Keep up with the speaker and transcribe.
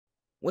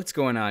What's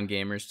going on,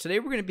 gamers? Today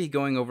we're going to be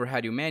going over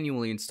how to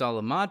manually install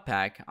a mod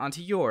pack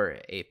onto your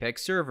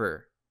Apex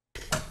server.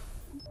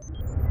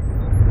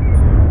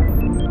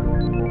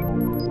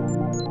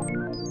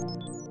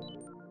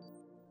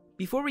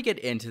 Before we get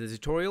into the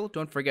tutorial,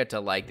 don't forget to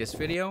like this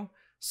video,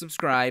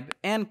 subscribe,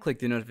 and click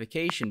the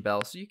notification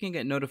bell so you can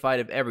get notified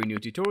of every new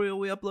tutorial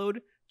we upload,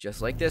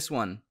 just like this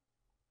one.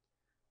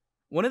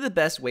 One of the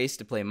best ways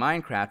to play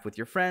Minecraft with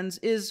your friends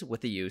is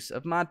with the use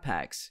of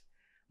Modpacks.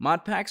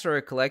 Modpacks are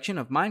a collection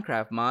of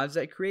Minecraft mods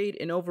that create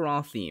an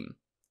overall theme.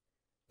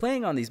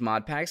 Playing on these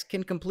modpacks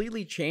can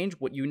completely change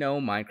what you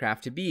know Minecraft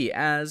to be,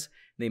 as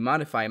they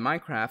modify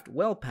Minecraft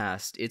well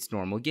past its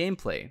normal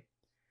gameplay.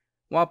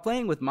 While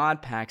playing with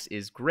modpacks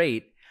is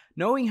great,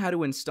 knowing how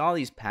to install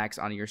these packs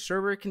on your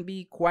server can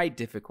be quite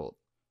difficult.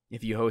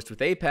 If you host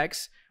with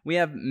Apex, we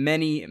have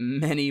many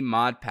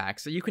mod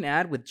packs that you can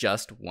add with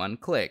just one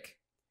click.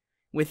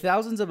 With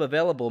thousands of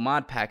available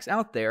mod packs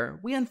out there,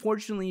 we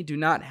unfortunately do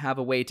not have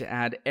a way to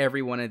add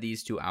every one of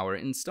these to our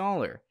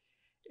installer.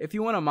 If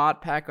you want a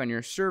mod pack on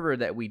your server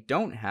that we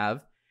don't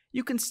have,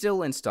 you can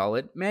still install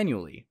it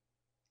manually.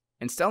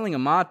 Installing a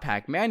mod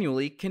pack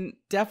manually can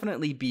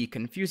definitely be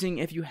confusing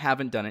if you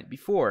haven't done it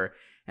before,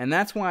 and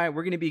that's why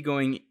we're going to be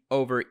going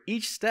over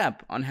each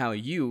step on how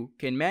you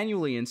can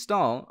manually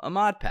install a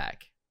mod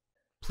pack.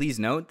 Please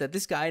note that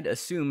this guide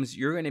assumes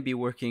you're going to be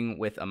working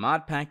with a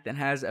mod pack that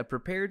has a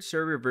prepared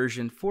server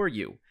version for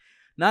you.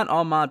 Not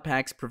all mod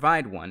packs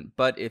provide one,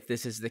 but if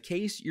this is the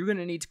case, you're going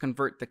to need to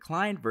convert the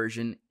client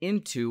version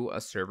into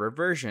a server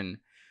version.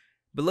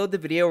 Below the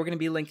video, we're going to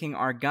be linking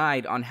our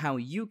guide on how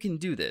you can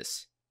do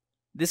this.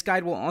 This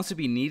guide will also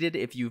be needed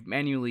if you've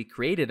manually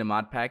created a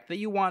mod pack that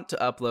you want to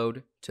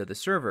upload to the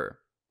server.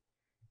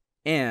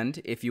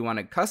 And if you want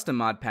a custom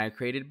mod pack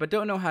created but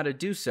don't know how to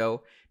do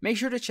so, make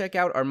sure to check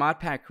out our mod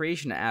pack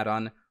creation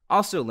add-on,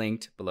 also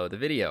linked below the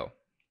video.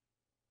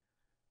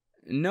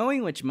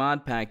 Knowing which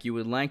mod pack you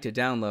would like to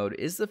download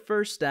is the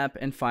first step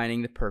in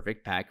finding the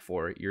perfect pack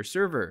for your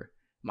server.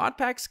 Mod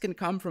packs can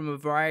come from a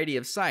variety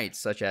of sites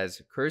such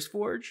as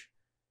CurseForge,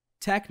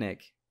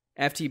 Technic,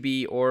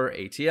 FTB, or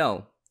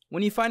ATL.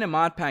 When you find a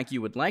mod pack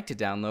you would like to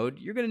download,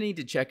 you're going to need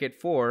to check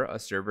it for a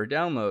server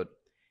download.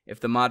 If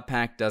the mod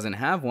pack doesn't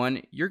have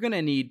one, you're going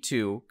to need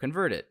to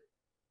convert it.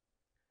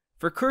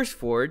 For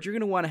CurseForge, you're going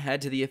to want to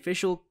head to the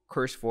official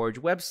CurseForge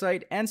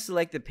website and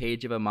select the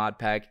page of a mod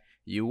pack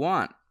you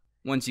want.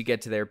 Once you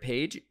get to their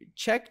page,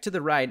 check to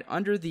the right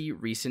under the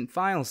Recent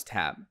Files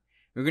tab.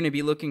 You're going to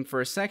be looking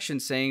for a section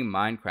saying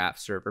Minecraft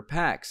Server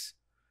Packs.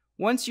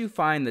 Once you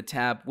find the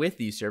tab with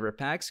these server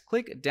packs,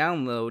 click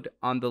Download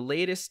on the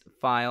latest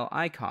file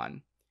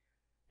icon.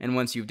 And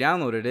once you've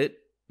downloaded it,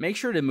 make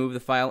sure to move the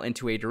file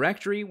into a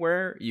directory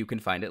where you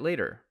can find it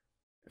later.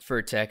 For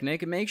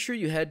Technic, make sure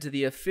you head to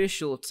the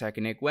official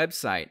Technic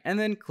website and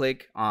then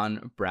click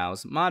on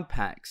Browse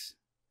Modpacks.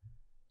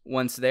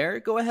 Once there,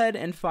 go ahead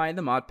and find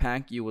the mod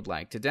pack you would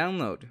like to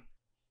download.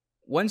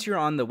 Once you're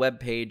on the web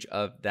page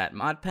of that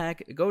mod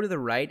pack, go to the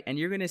right and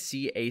you're going to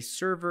see a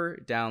Server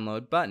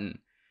Download button.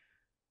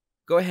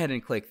 Go ahead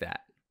and click that.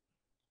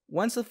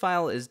 Once the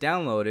file is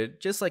downloaded,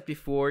 just like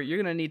before, you're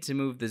going to need to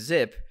move the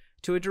zip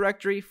to a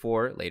directory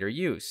for later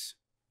use.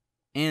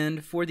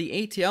 And for the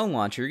ATL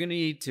launcher, you're going to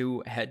need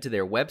to head to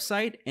their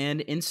website and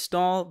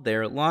install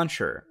their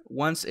launcher.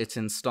 Once it's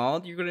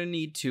installed, you're going to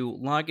need to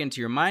log into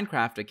your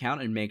Minecraft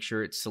account and make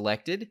sure it's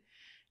selected.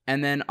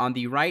 And then on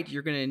the right,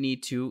 you're going to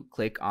need to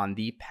click on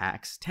the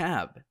Packs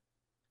tab.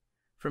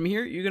 From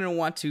here, you're going to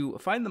want to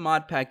find the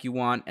mod pack you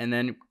want and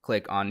then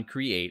click on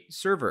Create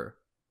Server.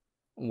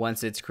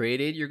 Once it's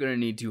created, you're going to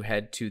need to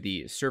head to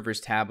the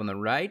Servers tab on the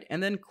right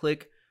and then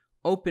click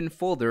Open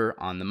Folder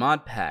on the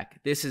mod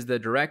pack. This is the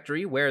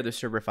directory where the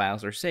server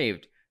files are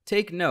saved.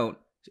 Take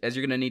note, as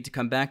you're going to need to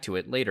come back to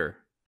it later.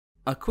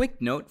 A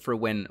quick note for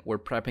when we're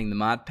prepping the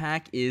mod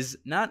pack is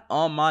not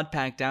all mod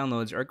pack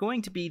downloads are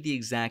going to be the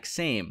exact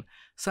same.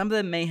 Some of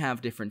them may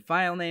have different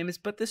file names,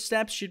 but the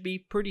steps should be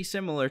pretty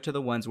similar to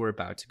the ones we're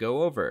about to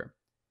go over.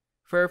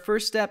 For our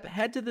first step,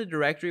 head to the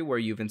directory where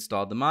you've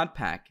installed the mod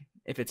pack.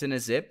 If it's in a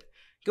zip,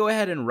 go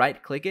ahead and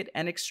right-click it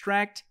and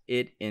extract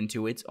it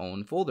into its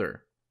own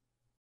folder.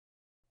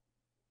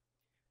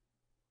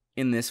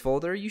 In this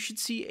folder, you should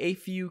see a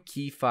few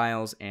key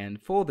files and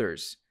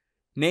folders,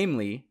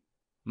 namely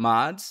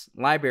mods,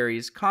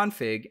 libraries,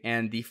 config,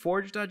 and the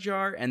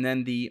forge.jar, and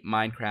then the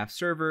Minecraft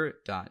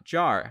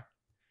server.jar.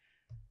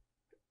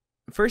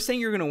 First thing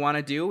you're going to want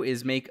to do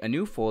is make a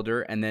new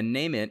folder and then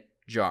name it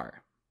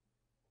jar.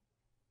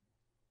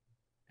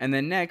 And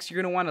then next,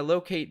 you're going to want to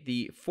locate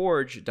the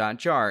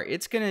forge.jar.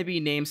 It's going to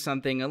be named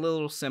something a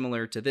little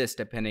similar to this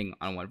depending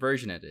on what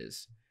version it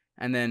is.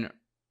 And then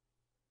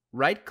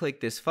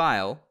right-click this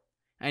file,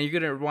 and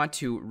you're going to want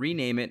to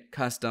rename it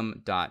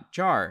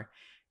custom.jar.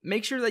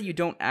 Make sure that you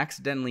don't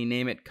accidentally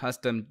name it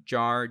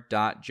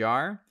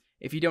custom.jar.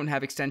 If you don't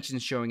have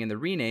extensions showing in the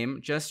rename,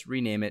 just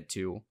rename it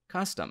to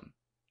custom.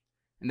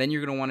 And then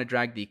you're going to want to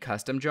drag the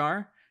custom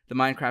jar, the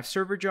Minecraft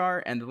server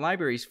jar, and the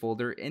libraries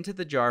folder into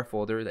the jar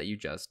folder that you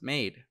just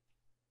made.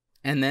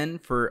 And then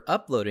for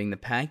uploading the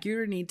pack, you're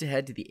going to need to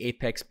head to the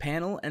Apex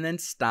panel and then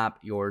stop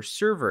your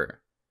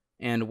server.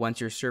 And once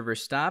your server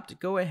stopped,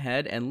 go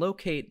ahead and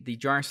locate the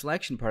jar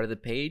selection part of the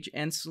page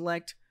and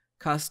select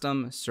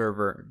Custom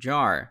Server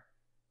Jar.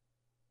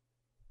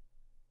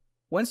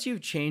 Once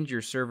you've changed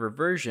your server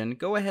version,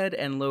 go ahead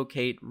and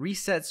locate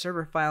Reset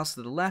Server Files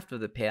to the left of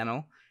the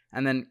panel,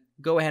 and then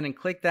go ahead and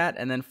click that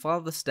and then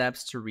follow the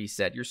steps to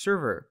reset your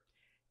server.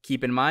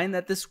 Keep in mind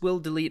that this will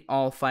delete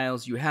all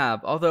files you have,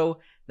 although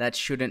that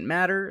shouldn't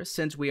matter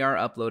since we are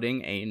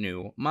uploading a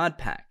new mod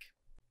pack.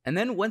 And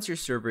then once your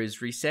server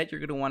is reset, you're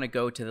going to want to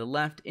go to the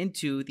left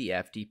into the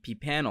FTP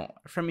panel.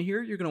 From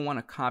here, you're going to want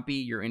to copy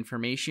your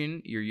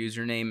information, your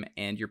username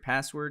and your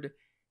password,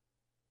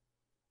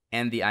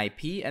 and the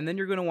IP, and then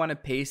you're going to want to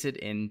paste it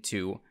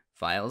into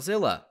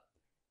FileZilla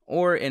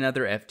or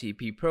another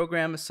FTP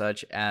program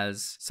such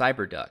as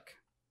CyberDuck.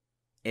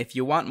 If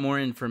you want more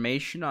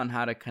information on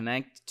how to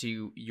connect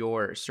to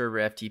your server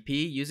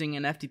FTP using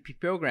an FTP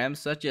program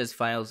such as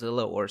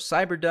FileZilla or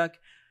CyberDuck,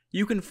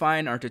 you can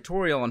find our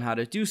tutorial on how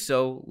to do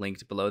so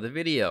linked below the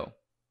video.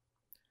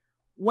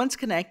 Once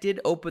connected,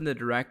 open the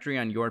directory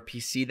on your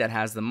PC that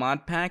has the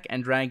mod pack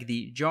and drag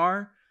the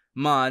jar,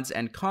 mods,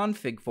 and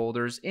config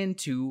folders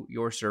into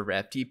your server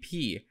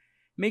FTP.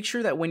 Make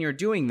sure that when you're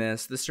doing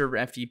this, the server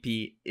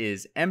FTP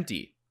is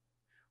empty.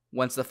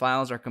 Once the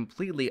files are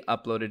completely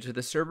uploaded to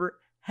the server,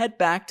 head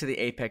back to the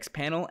Apex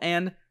panel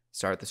and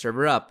start the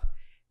server up.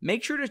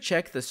 Make sure to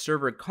check the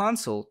server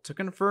console to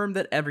confirm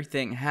that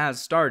everything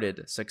has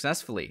started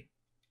successfully.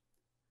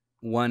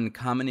 One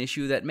common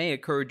issue that may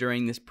occur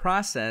during this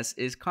process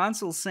is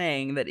console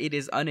saying that it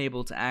is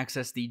unable to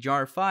access the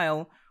jar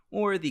file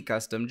or the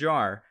custom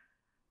jar.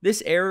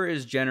 This error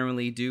is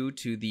generally due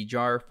to the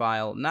jar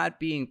file not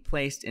being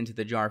placed into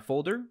the jar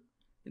folder,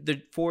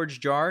 the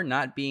forged jar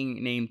not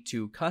being named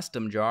to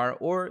custom jar,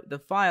 or the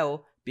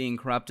file being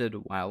corrupted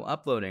while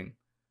uploading.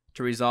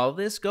 To resolve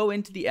this, go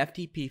into the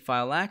FTP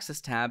File Access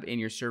tab in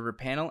your server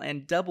panel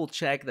and double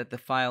check that the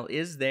file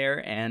is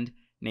there and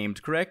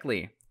named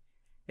correctly.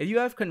 If you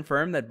have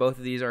confirmed that both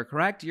of these are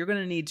correct, you're going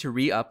to need to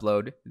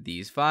re-upload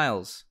these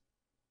files.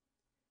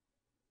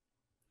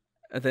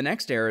 The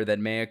next error that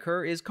may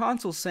occur is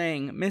console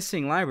saying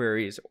missing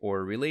libraries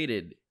or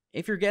related.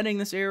 If you're getting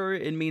this error,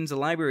 it means the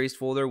libraries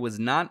folder was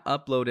not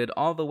uploaded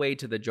all the way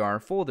to the jar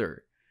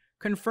folder.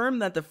 Confirm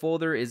that the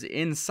folder is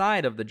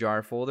inside of the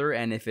jar folder,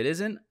 and if it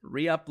isn't,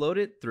 re-upload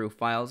it through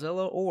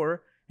FileZilla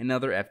or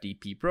another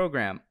FTP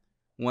program.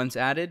 Once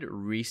added,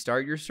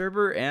 restart your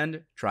server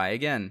and try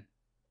again.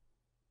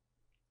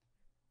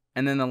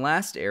 And then the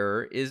last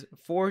error is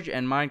Forge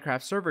and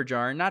Minecraft server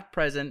jar not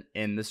present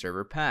in the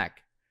server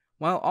pack.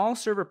 While all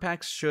server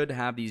packs should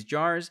have these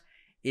jars,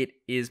 it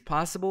is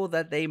possible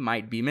that they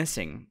might be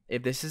missing.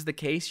 If this is the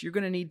case, you're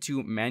going to need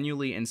to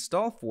manually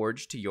install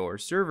Forge to your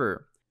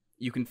server.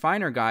 You can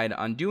find our guide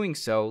on doing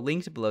so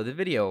linked below the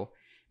video.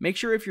 Make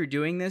sure if you're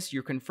doing this,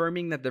 you're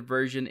confirming that the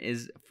version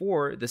is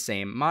for the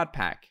same mod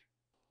pack.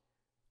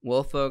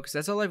 Well folks,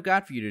 that's all I've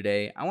got for you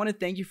today. I want to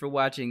thank you for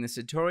watching this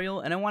tutorial,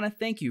 and I want to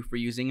thank you for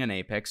using an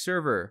Apex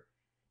server.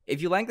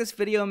 If you like this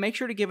video, make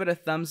sure to give it a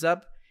thumbs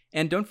up,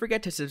 and don't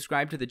forget to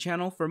subscribe to the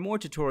channel for more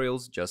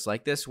tutorials just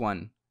like this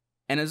one.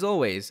 And as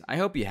always, I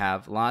hope you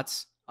have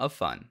lots of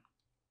fun.